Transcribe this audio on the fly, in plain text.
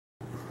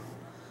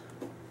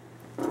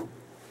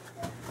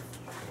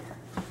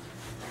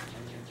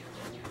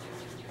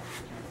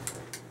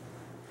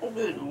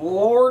Good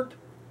Lord.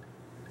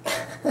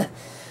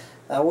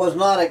 I was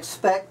not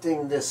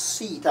expecting this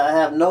seat. I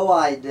have no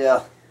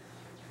idea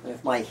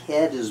if my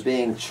head is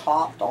being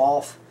chopped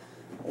off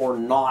or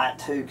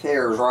not. Who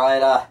cares,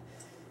 right?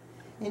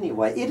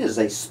 Anyway, it is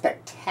a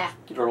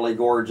spectacularly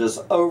gorgeous,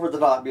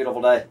 over-the-top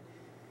beautiful day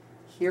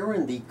here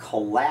in the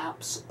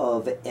collapse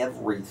of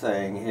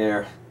everything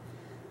here.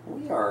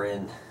 We are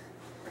in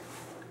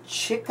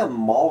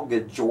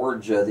Chickamauga,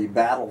 Georgia, the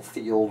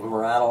battlefield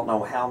where I don't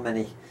know how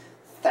many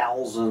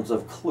thousands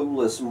of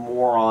clueless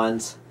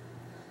morons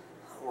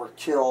were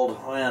killed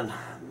when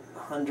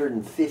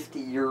 150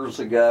 years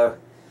ago.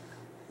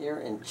 Here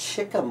in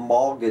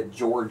Chickamauga,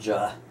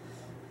 Georgia,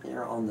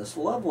 here on this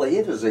lovely,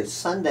 it is a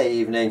Sunday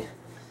evening,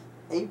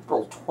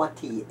 April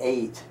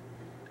 28,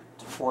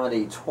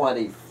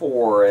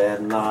 2024,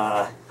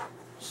 and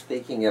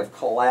speaking of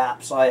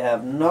collapse, I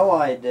have no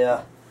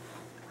idea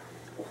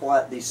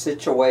what the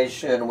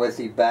situation with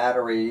the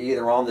battery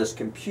either on this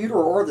computer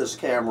or this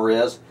camera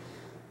is,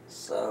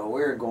 so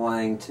we're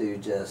going to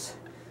just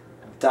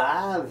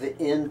dive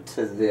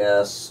into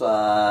this.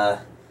 I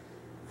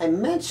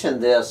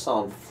mentioned this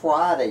on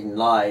Friday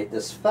night.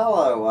 This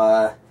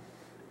fellow,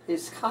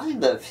 he's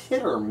kind of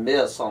hit or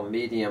miss on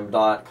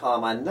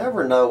Medium.com. I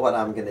never know what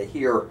I'm going to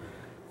hear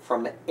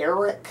from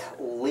Eric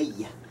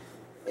Lee.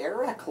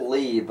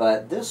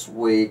 But this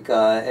week,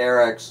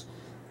 Eric's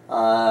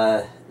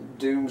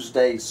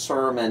Doomsday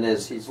Sermon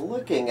is he's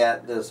looking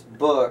at this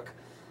book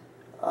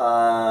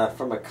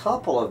from a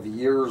couple of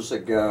years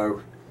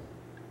ago,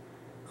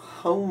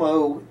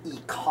 Homo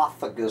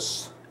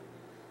Ecophagus,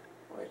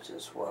 which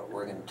is what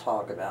we're going to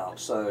talk about.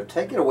 So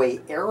take it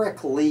away,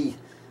 Eric Lee,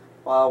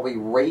 while we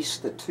race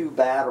the two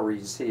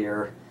batteries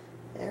here.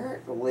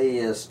 Eric Lee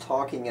is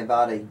talking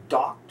about a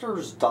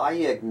doctor's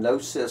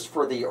diagnosis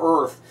for the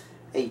Earth,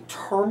 a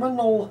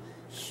terminal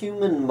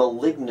human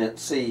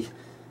malignancy,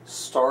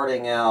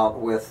 starting out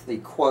with the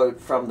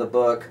quote from the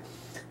book,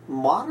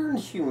 "Modern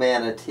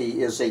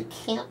humanity is a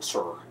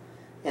cancer,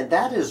 and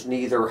that is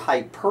neither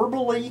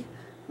hyperbole,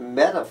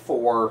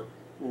 metaphor,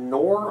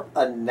 nor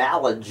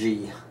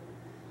analogy."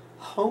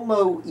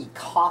 Homo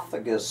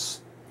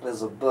Ecophagus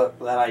is a book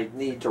that I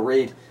need to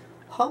read.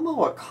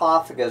 Homo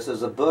Ecophagus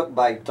is a book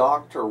by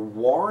Dr.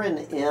 Warren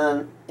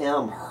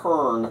M.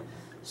 Hern,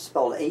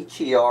 spelled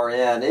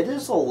H-E-R-N. It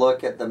is a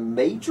look at the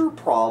major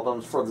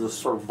problems for the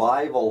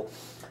survival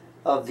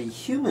of the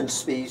human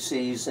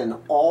species and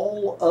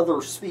all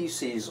other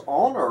species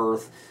on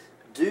Earth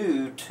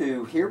due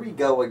to, here we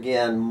go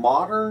again,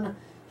 modern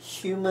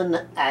human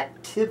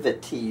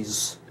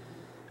activities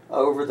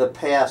over the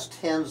past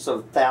tens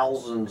of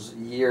thousands of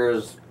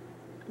years,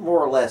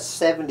 more or less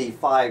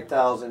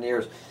 75,000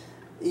 years.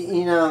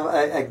 You know,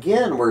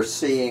 again, we're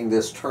seeing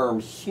this term,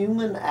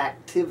 human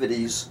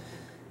activities.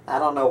 I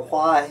don't know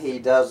why he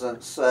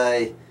doesn't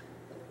say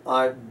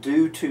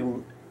due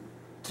to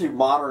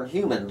modern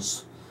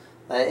humans.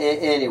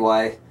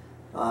 Anyway,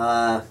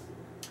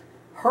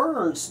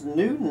 Hern's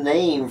new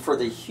name for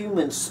the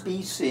human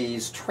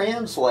species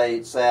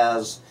translates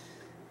as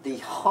the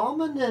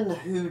hominin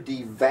who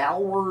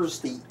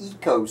devours the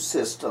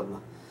ecosystem,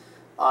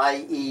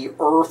 i.e.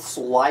 Earth's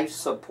life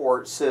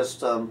support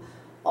system,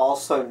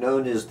 also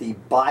known as the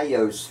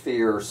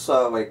biosphere.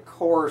 So, of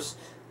course,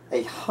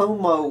 a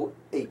Homo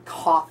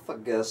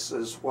Ecophagus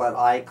is what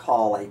I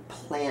call a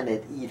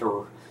planet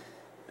eater.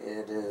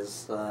 It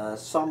is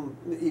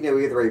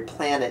either a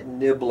planet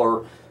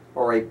nibbler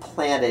or a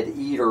planet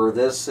eater.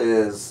 This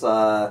is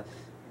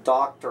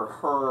Dr.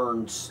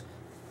 Hern's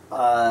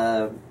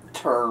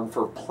term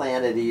for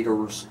planet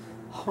eaters.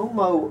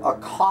 Homo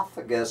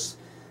Ecophagus,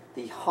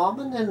 the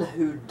hominin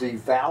who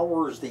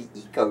devours the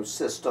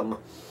ecosystem.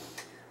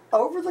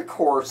 Over the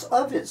course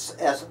of its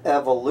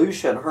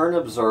evolution, Hern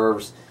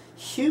observes,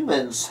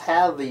 humans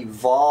have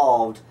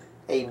evolved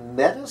a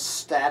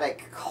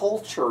metastatic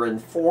culture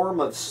and form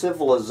of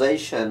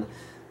civilization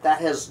that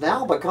has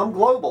now become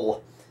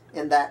global,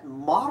 and that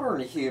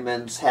modern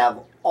humans have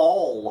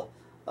all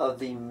of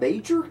the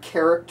major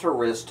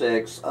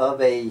characteristics of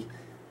a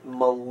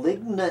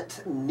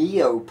malignant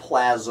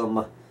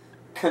neoplasm,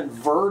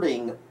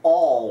 converting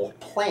all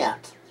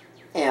plant,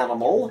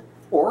 animal,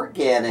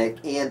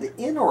 organic, and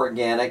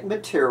inorganic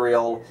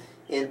material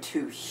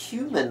into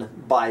human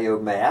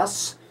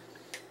biomass.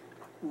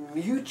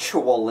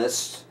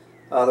 Mutualists,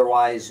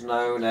 otherwise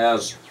known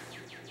as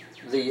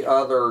the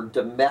other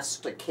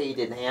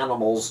domesticated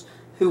animals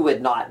who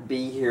would not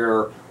be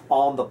here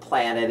on the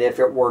planet if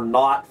it were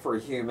not for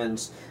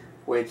humans,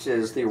 which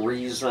is the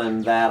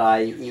reason that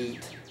I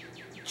eat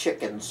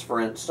chickens, for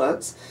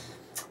instance,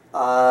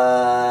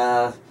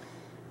 or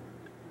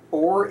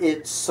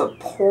its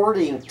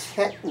supporting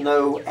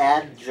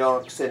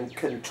techno-adjuncts and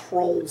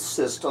control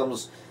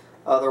systems,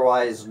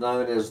 otherwise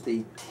known as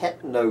the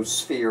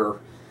technosphere.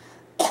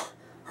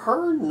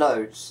 Hern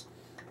notes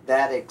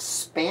that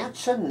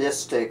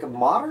expansionistic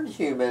modern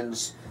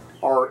humans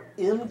are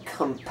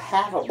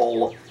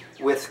incompatible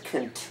with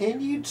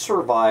continued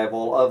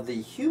survival of the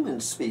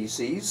human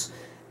species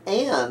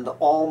and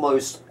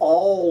almost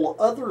all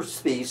other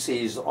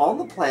species on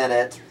the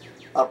planet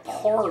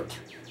apart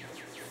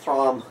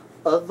from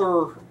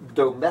other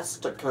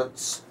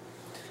domesticants,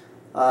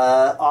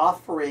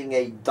 offering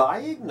a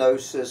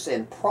diagnosis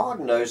and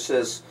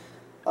prognosis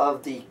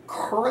of the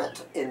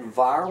current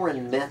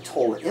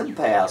environmental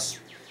impasse.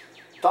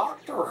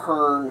 Dr.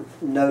 Hern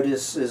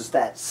notices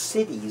that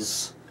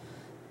cities,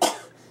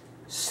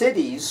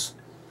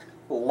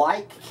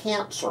 like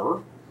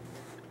cancer,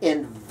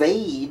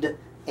 invade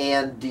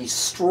and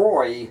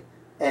destroy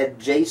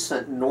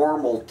adjacent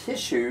normal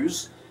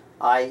tissues,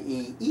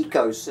 i.e.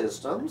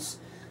 ecosystems.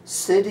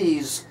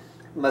 Cities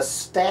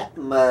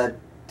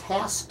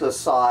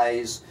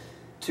metastasize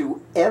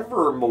to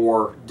ever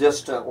more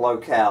distant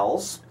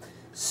locales.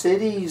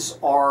 Cities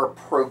are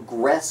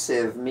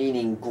progressive,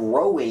 meaning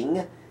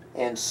growing,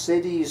 and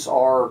cities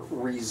are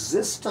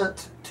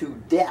resistant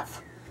to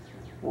death.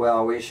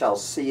 Well, we shall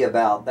see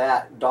about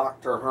that.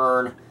 Dr.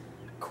 Hern,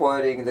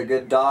 quoting the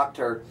good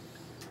doctor,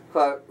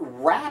 quote,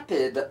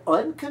 rapid,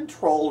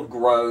 uncontrolled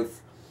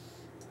growth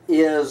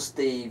is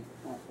the,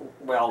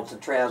 well, to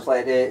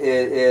translate, it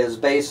is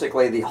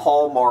basically the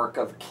hallmark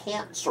of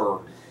cancer.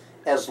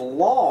 As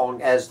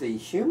long as the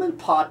human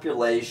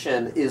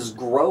population is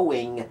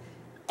growing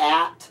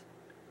at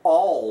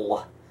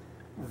all,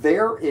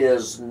 there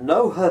is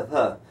no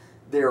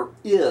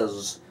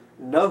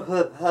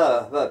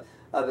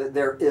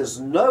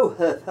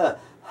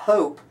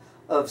hope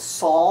of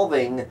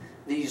solving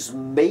these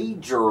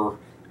major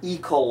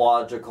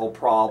ecological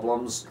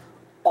problems.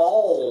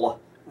 All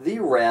the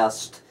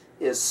rest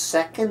is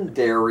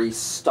secondary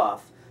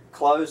stuff.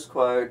 Close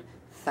quote.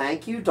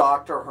 Thank you,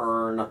 Dr.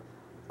 Hern.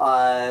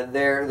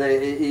 There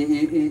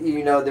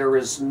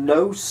is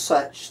no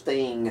such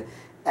thing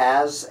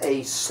as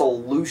a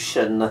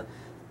solution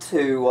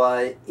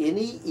to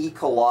any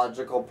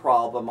ecological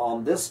problem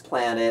on this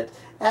planet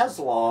as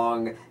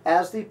long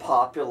as the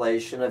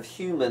population of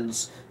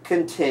humans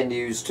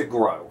continues to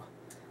grow.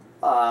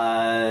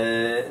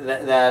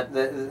 That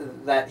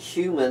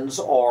humans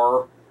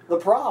are the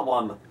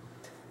problem.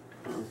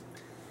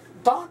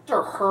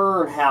 Dr.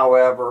 Hern,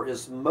 however,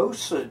 is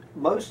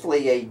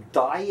mostly a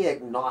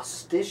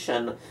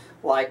diagnostician,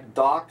 like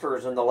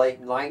doctors in the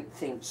late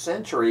 19th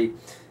century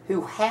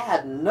who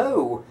had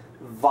no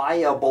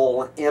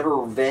viable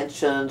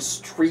interventions,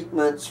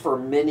 treatments for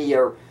many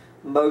or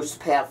most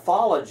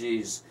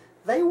pathologies.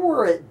 They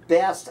were at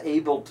best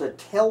able to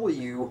tell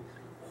you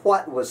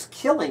what was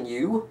killing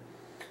you,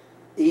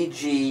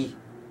 e.g.,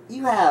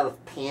 you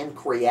have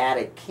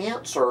pancreatic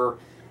cancer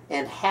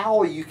and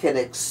how you can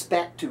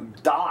expect to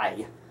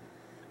die.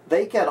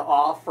 They could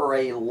offer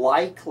a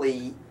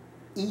likely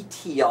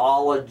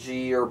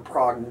etiology or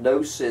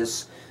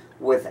prognosis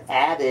with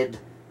added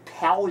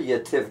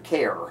palliative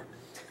care.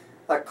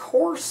 A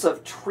course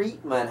of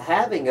treatment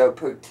having a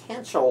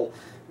potentially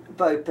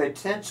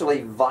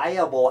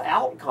viable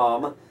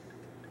outcome,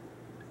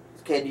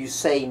 can you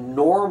say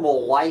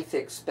normal life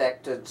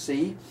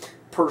expectancy,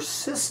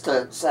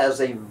 persistence as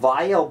a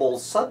viable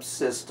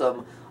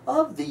subsystem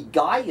of the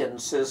Gaian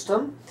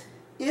system,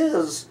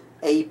 is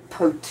a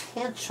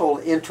potential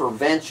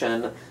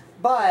intervention,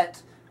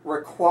 but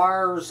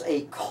requires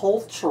a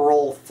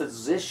cultural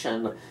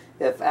physician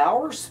if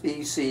our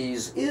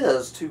species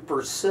is to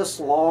persist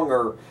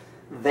longer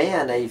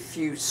than a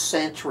few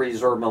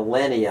centuries or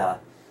millennia.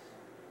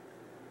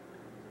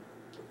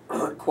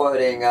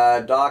 Quoting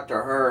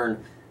Dr.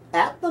 Hern,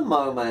 at the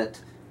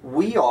moment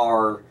we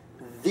are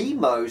the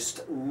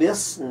most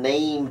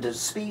misnamed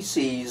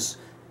species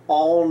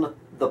on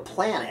the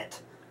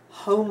planet.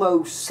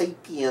 Homo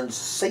sapiens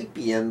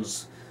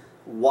sapiens,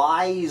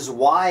 wise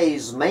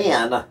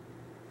man,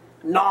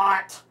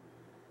 not.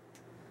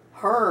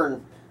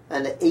 Hern,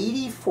 an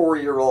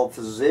 84-year-old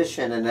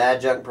physician and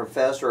adjunct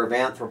professor of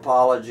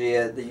anthropology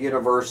at the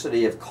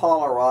University of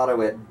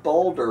Colorado at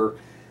Boulder,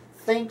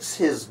 thinks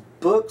his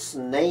book's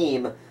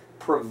name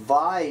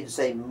provides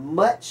a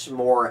much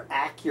more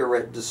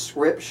accurate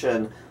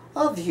description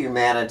of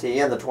humanity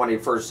in the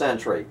 21st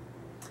century.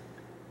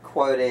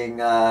 Quoting,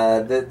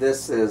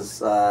 this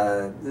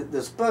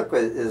book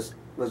was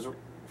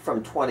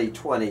from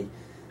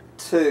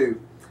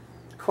 2022.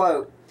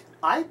 Quote,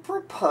 I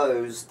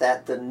propose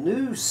that the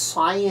new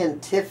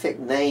scientific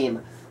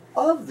name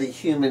of the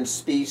human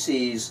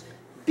species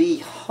be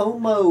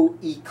Homo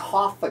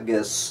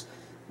Ecophagus,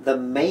 the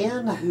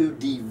man who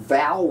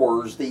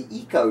devours the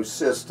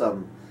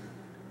ecosystem.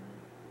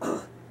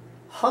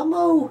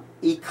 Homo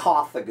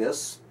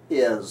Ecophagus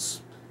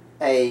is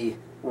a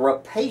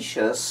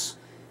rapacious,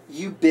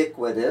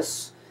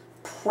 ubiquitous,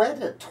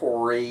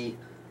 predatory,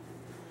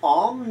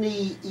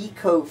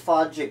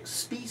 omni-ecophagic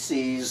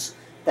species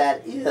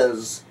that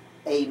is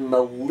a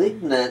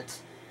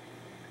malignant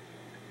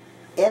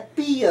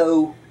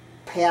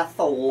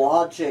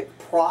epiopathologic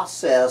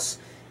process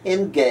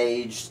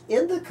engaged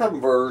in the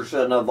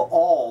conversion of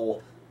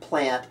all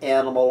plant,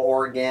 animal,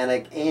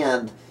 organic,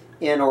 and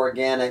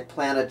inorganic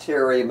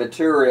planetary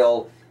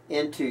material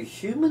into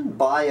human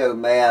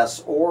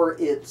biomass or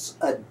its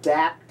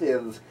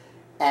adaptive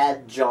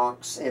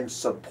adjuncts and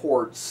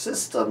support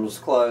systems,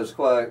 close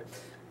quote.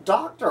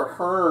 Dr.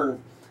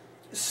 Hern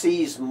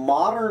sees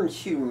modern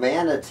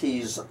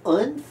humanity's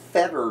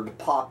unfettered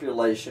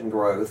population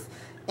growth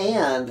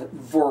and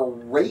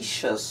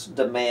voracious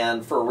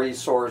demand for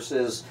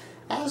resources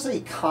as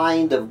a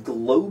kind of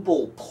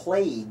global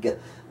plague,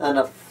 an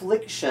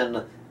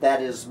affliction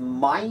that is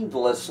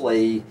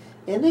mindlessly,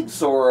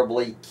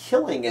 inexorably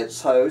killing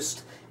its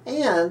host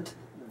and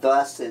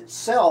thus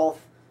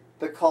itself,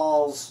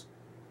 because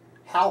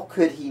how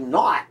could he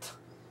not?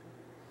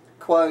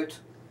 Quote,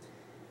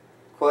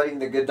 quoting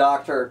the good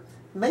doctor,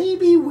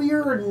 maybe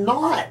we're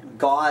not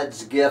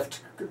God's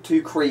gift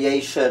to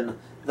creation,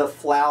 the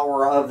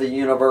flower of the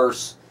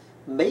universe.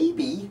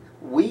 Maybe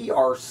we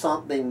are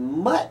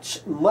something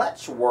much,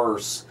 much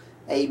worse,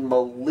 a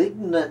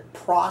malignant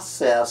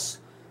process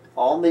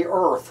on the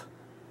earth,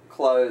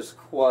 close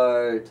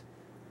quote.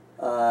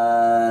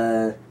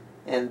 And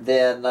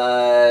then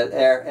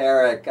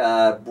Eric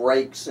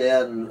breaks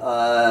in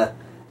to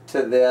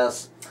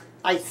this.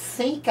 I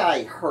think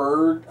I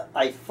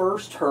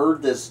first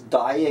heard this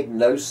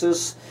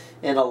diagnosis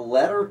in a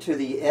letter to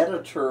the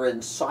editor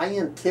in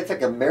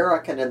Scientific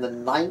American in the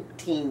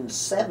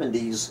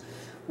 1970s.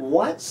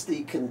 Once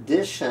the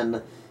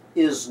condition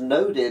is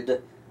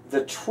noted,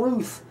 the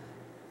truth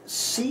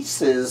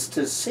ceases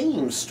to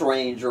seem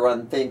strange or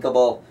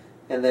unthinkable.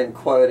 And then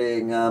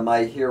quoting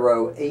my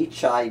hero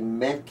H.I.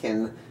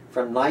 Mencken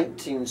from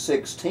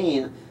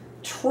 1916,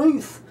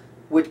 truth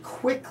would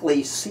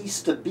quickly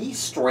cease to be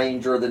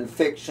stranger than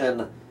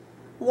fiction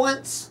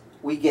once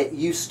we get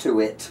used to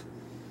it.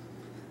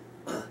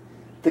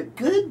 The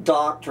good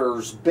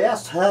doctor's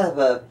best hope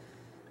of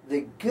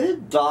the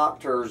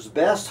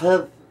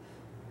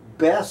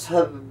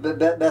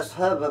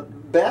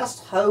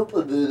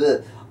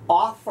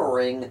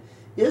offering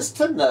is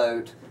to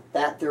note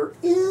that there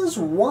is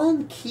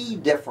one key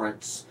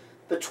difference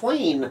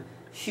between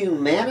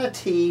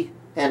humanity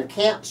and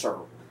cancer.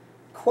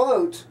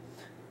 Quote,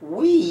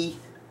 we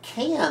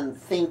can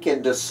think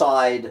and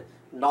decide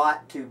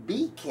not to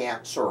be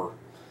cancer.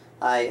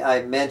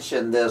 I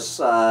mentioned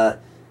this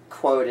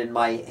quote in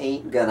my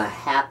Ain't Gonna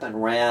Happen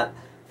rant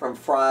from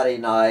Friday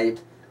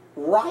night.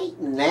 Right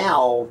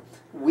now,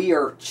 we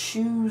are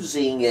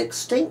choosing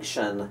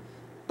extinction,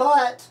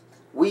 but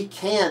we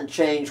can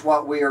change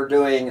what we are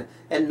doing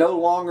and no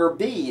longer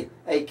be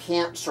a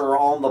cancer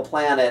on the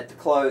planet,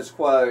 close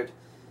quote.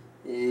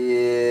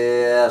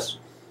 Yes.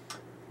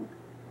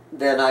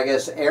 Then I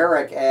guess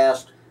Eric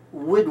asked,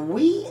 would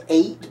we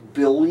 8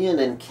 billion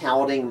and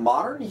counting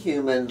modern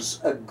humans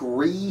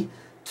agree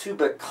to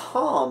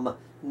become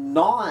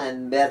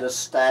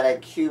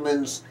non-metastatic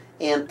humans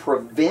and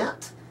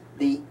prevent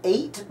the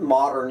 8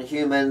 modern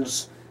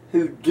humans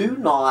who do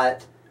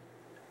not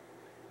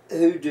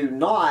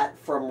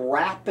from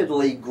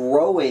rapidly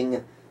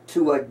growing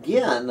to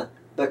again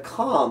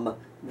become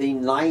the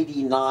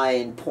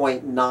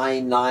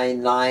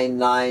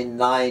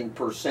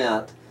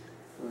 99.99999%.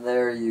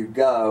 There you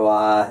go.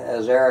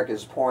 As Eric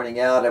is pointing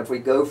out, if we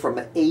go from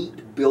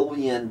 8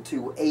 billion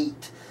to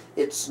 8,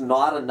 it's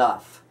not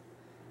enough.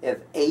 If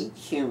 8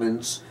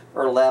 humans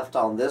are left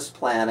on this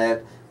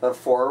planet,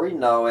 before we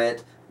know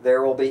it,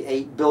 there will be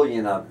 8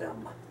 billion of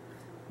them.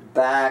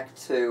 Back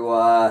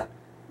to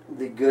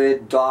the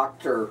good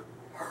Dr.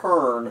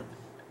 Hern.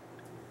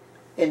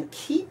 In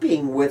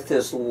keeping with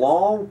his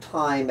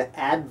long-time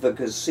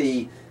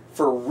advocacy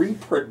for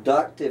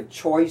reproductive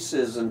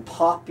choices and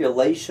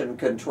population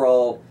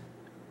control.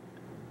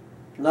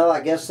 No, I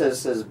guess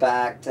this is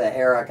back to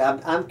Eric.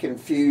 I'm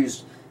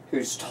confused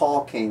who's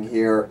talking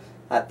here.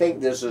 I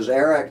think this is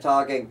Eric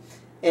talking.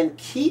 In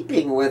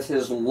keeping with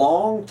his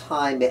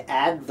long-time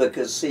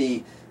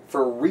advocacy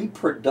for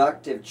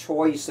reproductive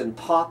choice and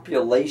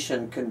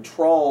population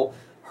control,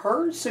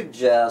 Hern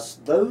suggests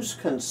those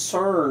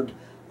concerned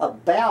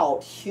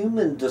about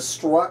human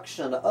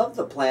destruction of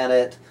the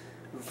planet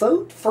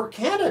vote for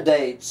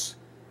candidates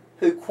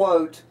who,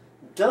 quote,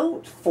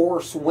 don't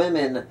force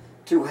women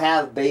to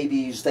have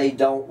babies they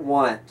don't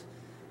want,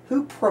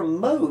 who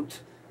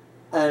promote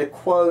a,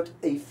 quote,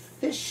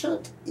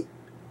 efficient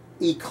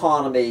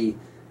economy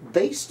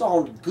based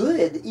on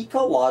good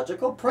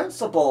ecological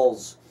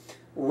principles,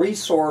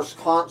 resource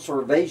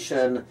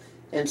conservation,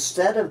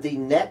 instead of the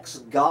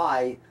next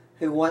guy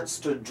who wants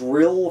to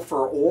drill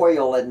for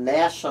oil in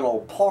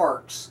national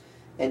parks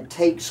and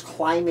takes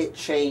climate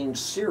change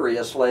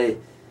seriously.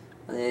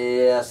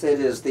 Yes, it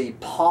is the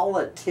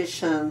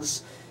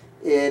politicians,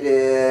 it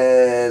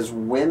is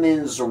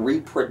women's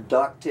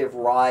reproductive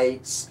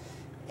rights,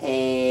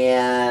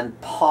 and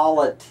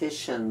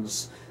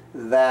politicians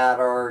that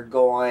are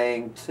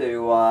going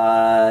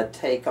to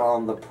take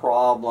on the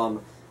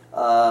problem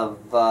of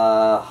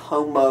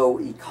Homo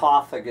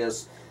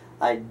Ecophagus.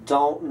 I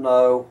don't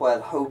know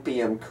what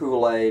Hopium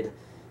Kool-Aid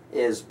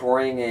is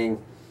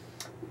bringing.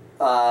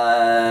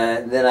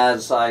 Then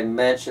as I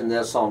mentioned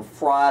this on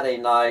Friday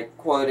night,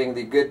 quoting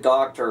the good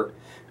doctor,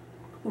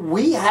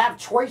 we have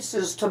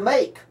choices to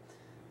make.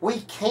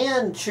 We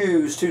can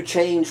choose to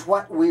change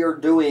what we are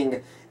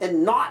doing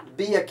and not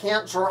be a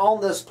cancer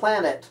on this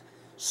planet.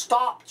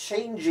 Stop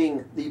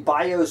changing the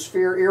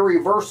biosphere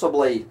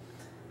irreversibly.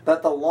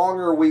 but the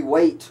longer we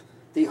wait,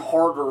 the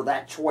harder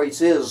that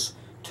choice is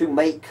to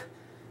make.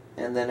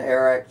 And then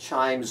Eric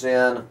chimes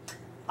in,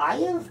 I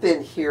have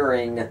been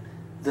hearing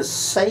the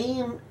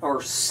same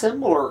or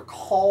similar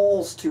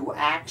calls to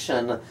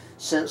action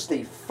since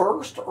the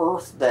first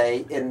Earth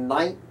Day in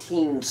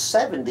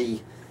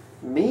 1970.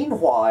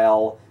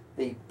 Meanwhile,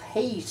 the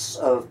pace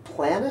of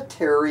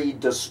planetary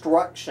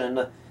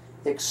destruction,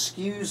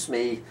 excuse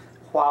me,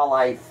 while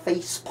I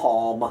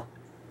facepalm.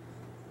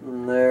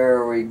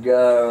 There we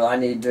go. I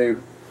need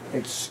to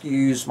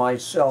excuse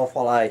myself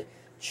while I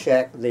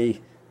check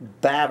the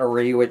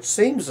battery, which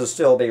seems to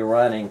still be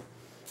running.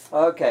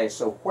 Okay,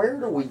 so where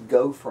do we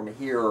go from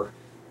here,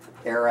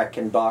 Eric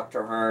and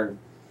Dr. Hern?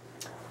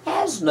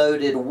 As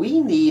noted, we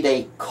need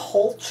a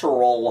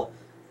cultural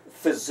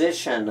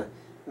physician,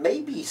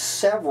 maybe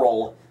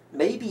several,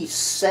 maybe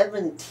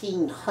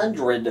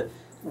 1,700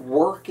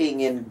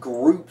 working in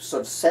groups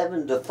of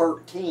 7 to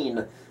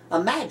 13.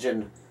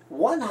 Imagine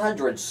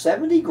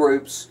 170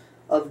 groups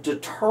of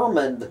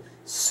determined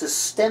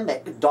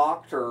systemic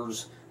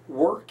doctors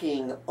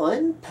working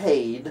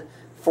unpaid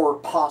for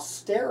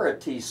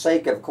posterity's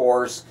sake, of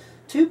course,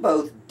 to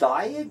both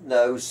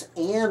diagnose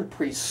and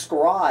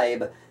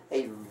prescribe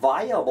a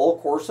viable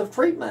course of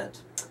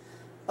treatment.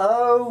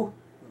 Oh,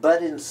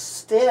 but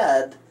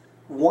instead,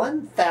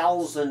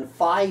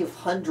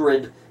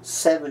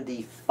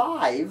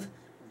 1,575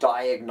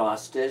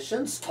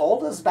 diagnosticians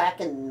told us back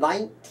in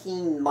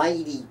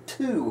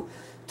 1992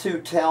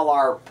 to tell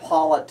our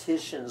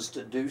politicians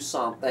to do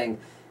something.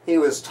 He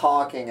was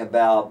talking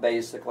about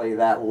basically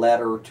that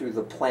letter to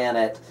the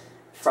planet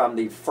from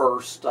the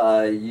first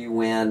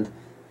UN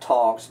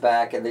talks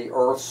back at the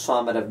Earth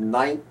Summit of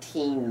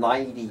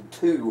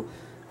 1992,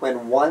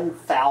 when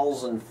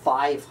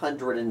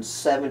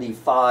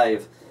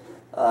 1,575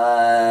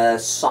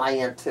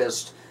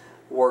 scientists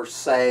were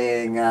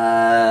saying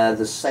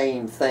the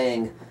same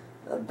thing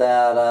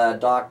that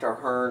Dr.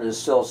 Hern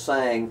is still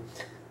saying,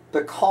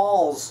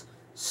 because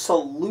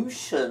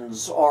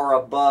solutions are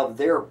above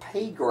their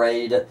pay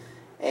grade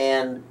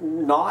and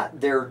not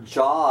their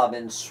job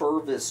in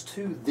service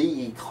to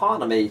the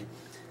economy.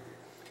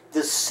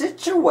 The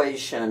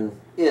situation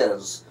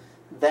is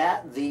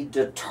that the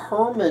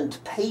determined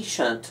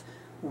patient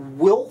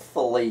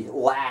willfully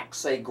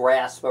lacks a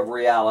grasp of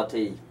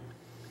reality.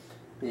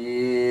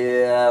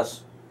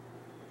 Yes.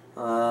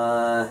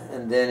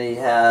 And then he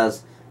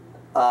has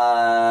the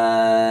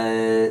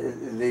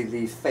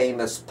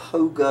famous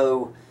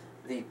Pogo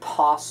the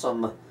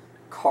Possum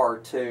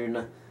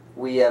cartoon.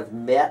 We have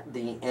met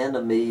the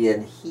enemy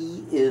and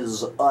he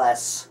is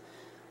us.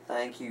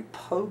 Thank you.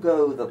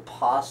 Pogo the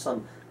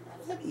Possum.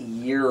 What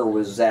year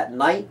was that?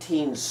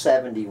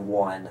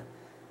 1971.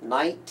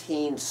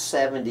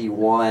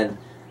 1971.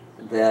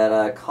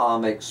 That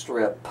comic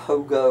strip,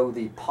 Pogo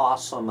the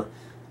Possum.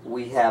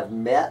 We have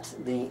met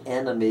the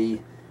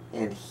enemy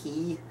and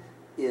he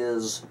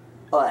is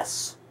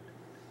us.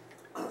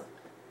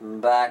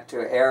 Back to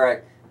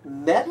Eric.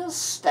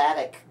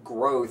 Metastatic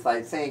growth,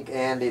 I think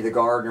Andy the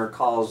gardener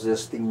calls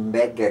this the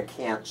mega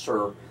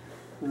cancer.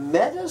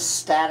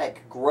 Metastatic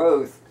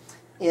growth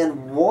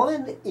in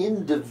one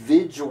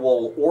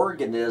individual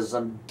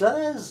organism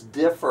does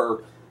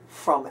differ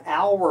from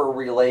our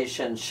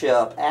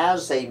relationship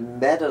as a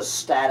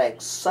metastatic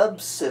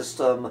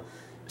subsystem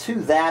to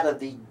that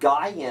of the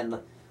Gaian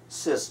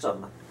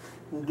system.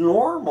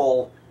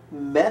 Normal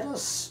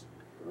metastatic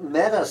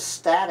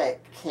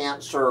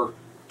cancer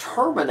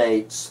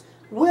terminates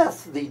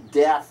with the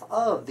death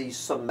of the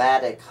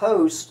somatic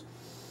host.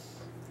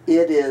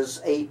 It is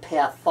a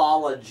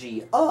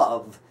pathology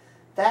of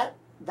that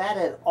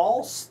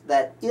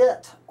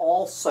it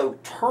also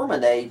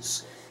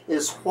terminates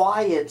is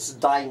why it's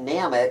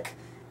dynamic,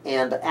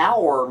 and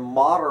our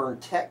modern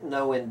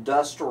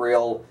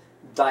techno-industrial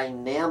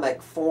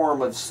dynamic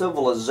form of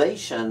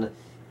civilization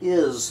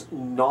is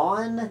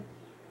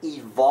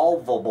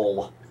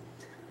non-evolvable.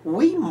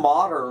 We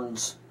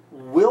moderns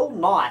will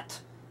not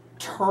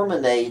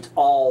terminate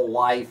all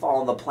life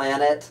on the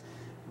planet,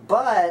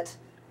 but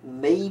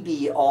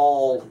maybe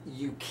all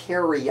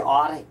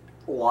eukaryotic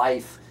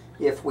life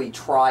if we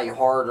try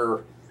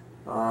harder.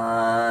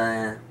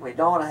 We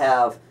don't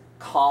have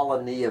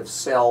colony of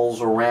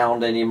cells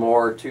around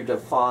anymore to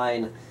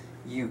define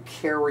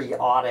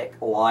eukaryotic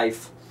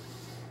life.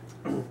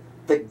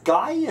 The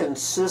Gaian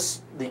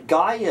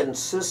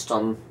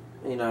system,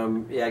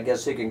 I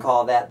guess you can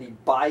call that the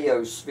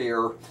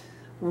biosphere,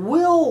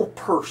 will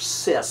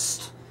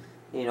persist,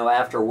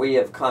 after we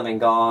have come and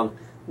gone.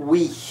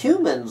 We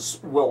humans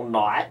will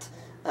not,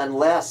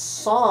 unless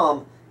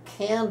some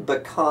can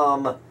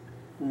become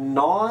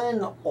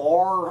non-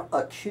 or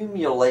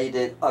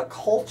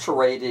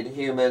acculturated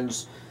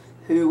humans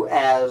who,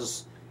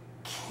 as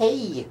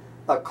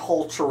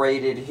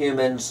K-acculturated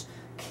humans,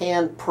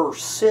 can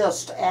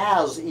persist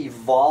as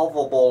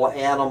evolvable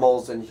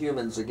animals and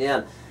humans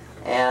again.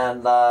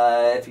 And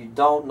if you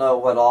don't know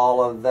what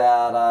all of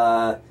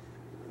that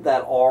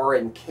R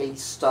and K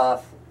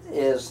stuff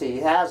is,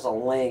 he has a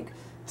link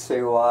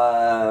to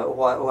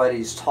what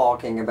he's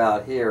talking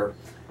about here.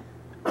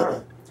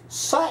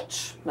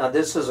 Such, now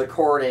this is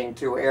according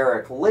to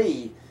Eric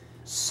Lee,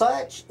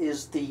 such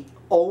is the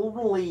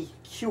only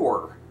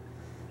cure,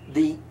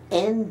 the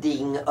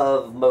ending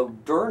of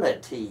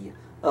modernity,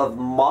 of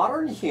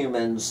modern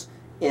humans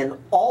in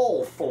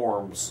all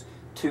forms,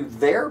 to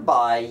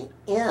thereby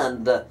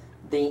end the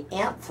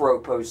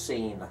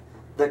Anthropocene,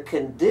 the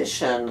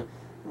condition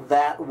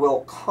that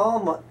will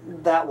come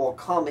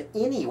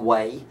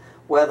anyway,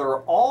 whether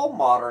all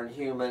modern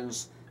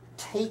humans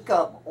take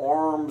up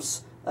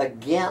arms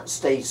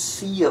against a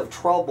sea of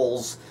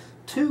troubles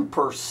to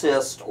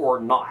persist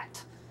or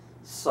not.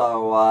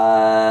 So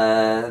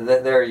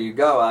there you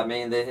go. I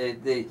mean,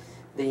 the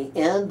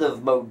end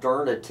of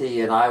modernity,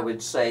 and I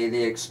would say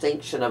the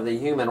extinction of the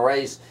human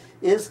race,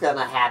 is going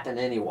to happen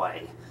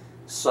anyway.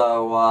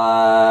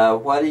 So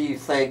what do you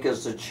think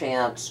is the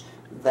chance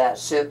that,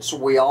 since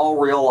we all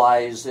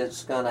realize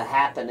it's going to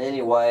happen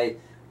anyway,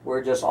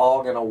 we're just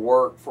all going to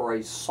work for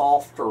a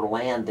softer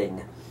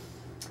landing?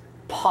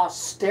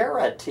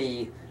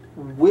 Posterity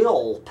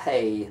will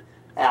pay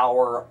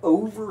our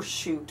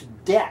overshoot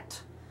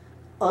debt.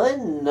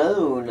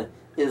 Unknown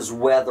is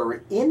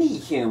whether any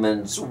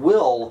humans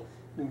will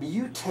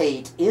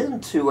mutate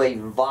into a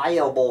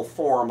viable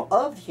form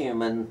of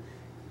human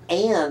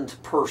and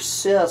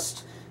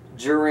persist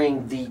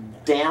during the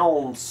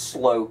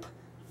downslope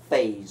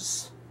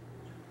phase,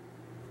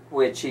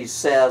 which he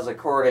says,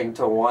 according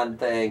to one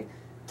thing,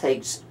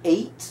 takes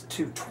 8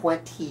 to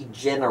 20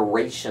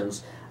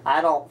 generations. I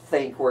don't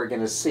think we're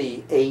going to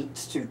see 8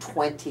 to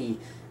 20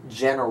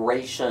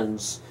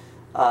 generations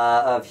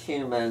of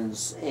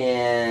humans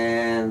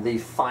in the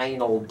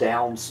final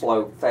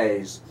downslope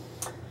phase.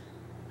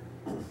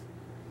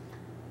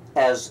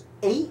 As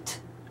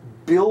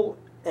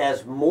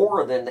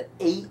more than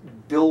 8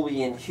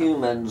 billion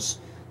humans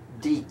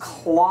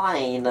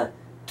decline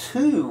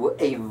to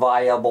a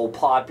viable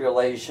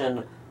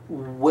population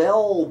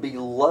well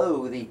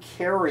below the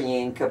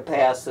carrying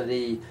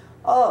capacity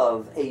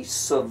of a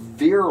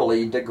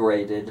severely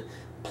degraded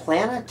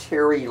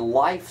planetary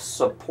life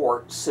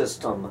support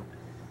system,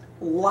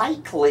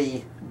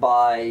 likely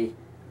by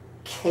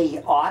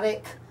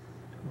chaotic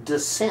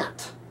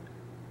descent.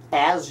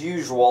 As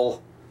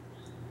usual,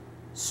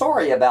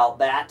 sorry about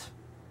that.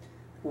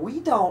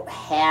 We don't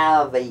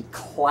have a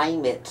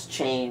climate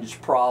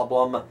change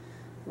problem.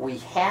 We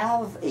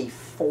have a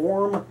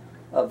form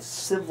of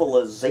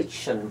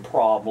civilization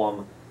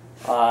problem.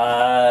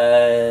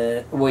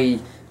 We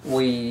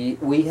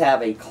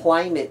have a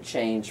climate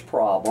change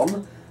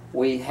problem.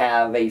 We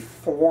have a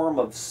form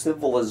of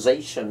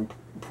civilization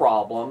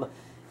problem,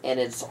 and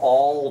it's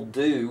all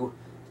due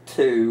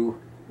to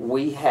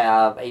we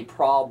have a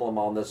problem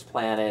on this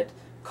planet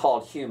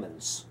called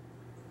humans.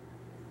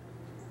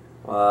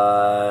 We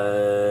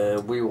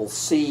will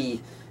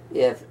see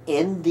if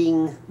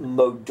ending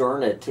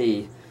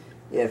modernity,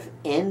 if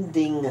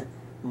ending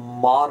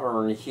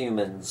modern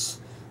humans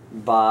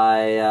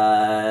by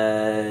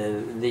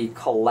the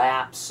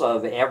collapse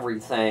of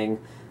everything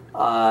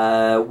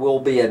will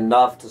be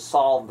enough to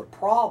solve the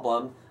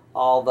problem.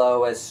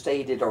 Although, as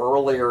stated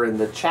earlier in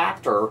the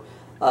chapter,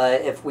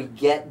 if we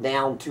get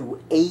down to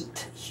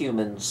 8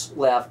 humans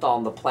left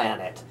on the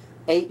planet,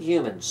 8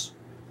 humans,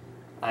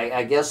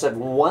 I guess if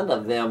one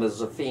of them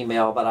is a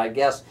female, but I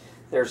guess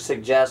they're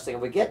suggesting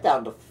if we get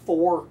down to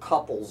 4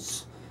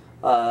 couples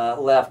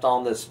left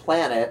on this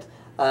planet,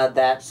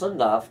 that's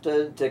enough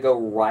to go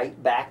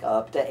right back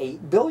up to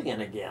 8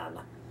 billion again.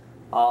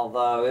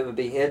 Although it would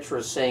be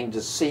interesting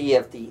to see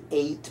if the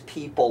 8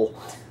 people,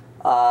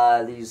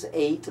 these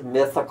 8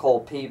 mythical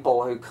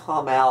people who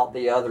come out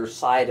the other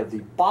side of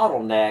the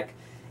bottleneck,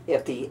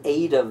 if the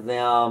 8 of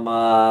them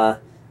are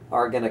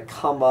going to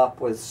come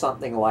up with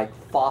something like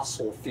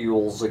fossil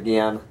fuels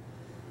again.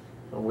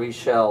 We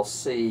shall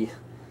see.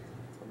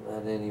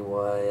 But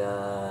anyway,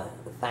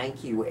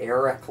 thank you,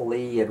 Eric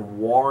Lee and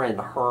Warren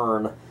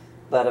Hern.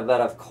 But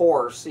of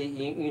course,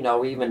 you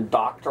know, even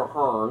Dr.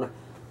 Hern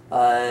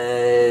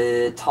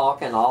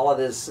talking all of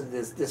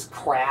this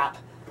crap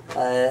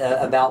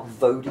about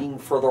voting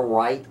for the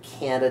right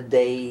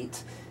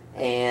candidate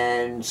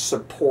and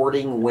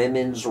supporting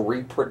women's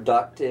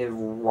reproductive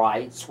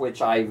rights,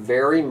 which I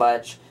very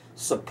much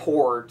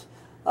support.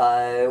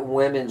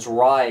 Women's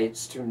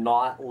rights to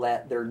not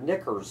let their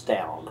knickers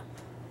down.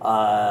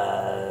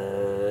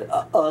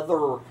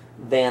 Other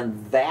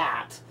than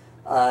that,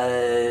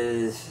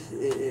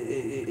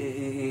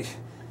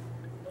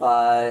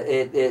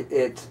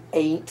 it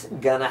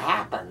ain't gonna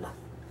happen.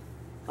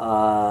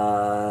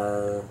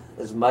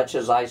 As much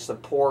as I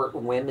support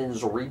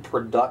women's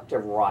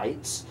reproductive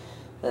rights,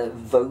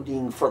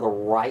 voting for the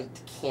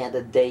right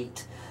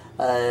candidate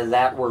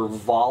that we're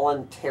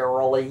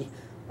voluntarily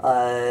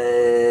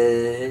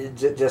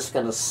just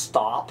going to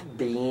stop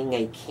being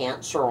a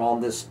cancer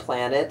on this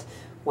planet,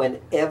 when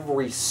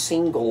every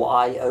single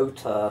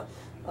iota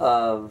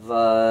of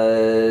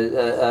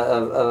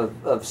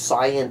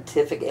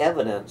scientific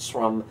evidence,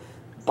 from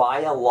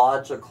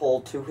biological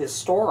to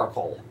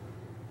historical,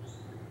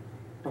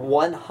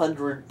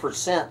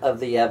 100% of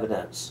the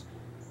evidence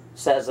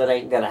says it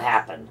ain't going to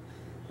happen.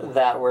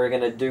 that we're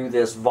going to do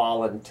this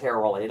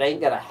voluntarily. It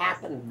ain't going to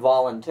happen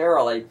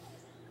voluntarily.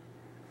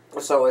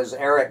 So as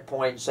Eric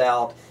points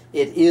out,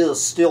 it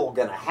is still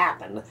going to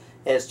happen.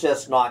 It's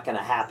just not going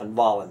to happen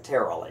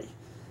voluntarily.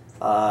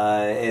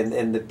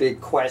 And the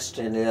big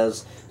question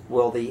is,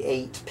 will the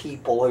 8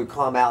 people who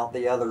come out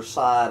the other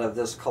side of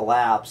this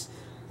collapse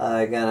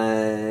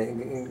gonna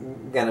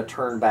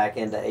turn back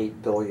into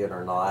 8 billion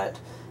or not?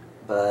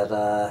 But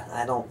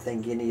I don't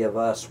think any of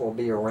us will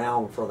be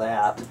around for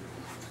that.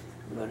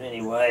 But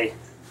anyway,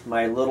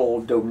 my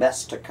little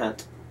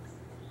domesticant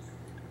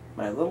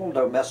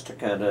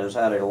has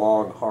had a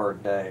long,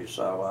 hard day.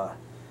 So,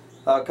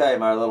 okay,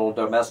 my little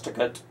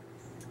domesticant,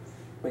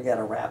 we got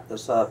to wrap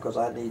this up because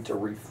I need to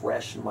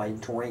refresh my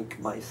drink.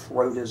 My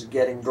throat is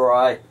getting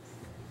dry.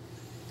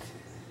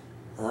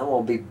 I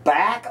will be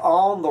back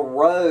on the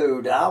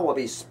road. I will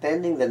be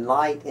spending the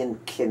night in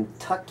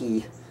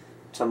Kentucky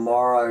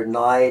tomorrow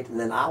night, and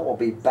then I will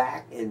be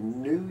back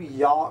in New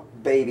York,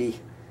 baby,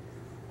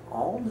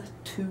 on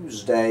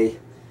Tuesday.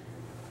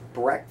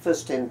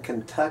 Breakfast in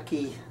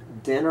Kentucky,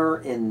 dinner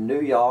in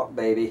New York,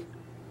 baby.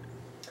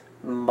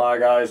 Bye,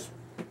 guys.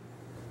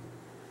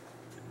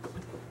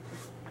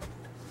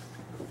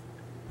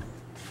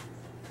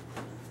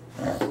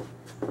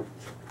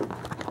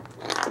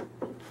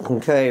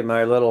 Okay,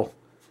 my little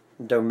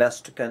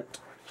domesticant.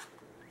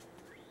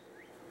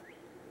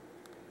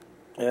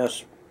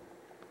 Yes.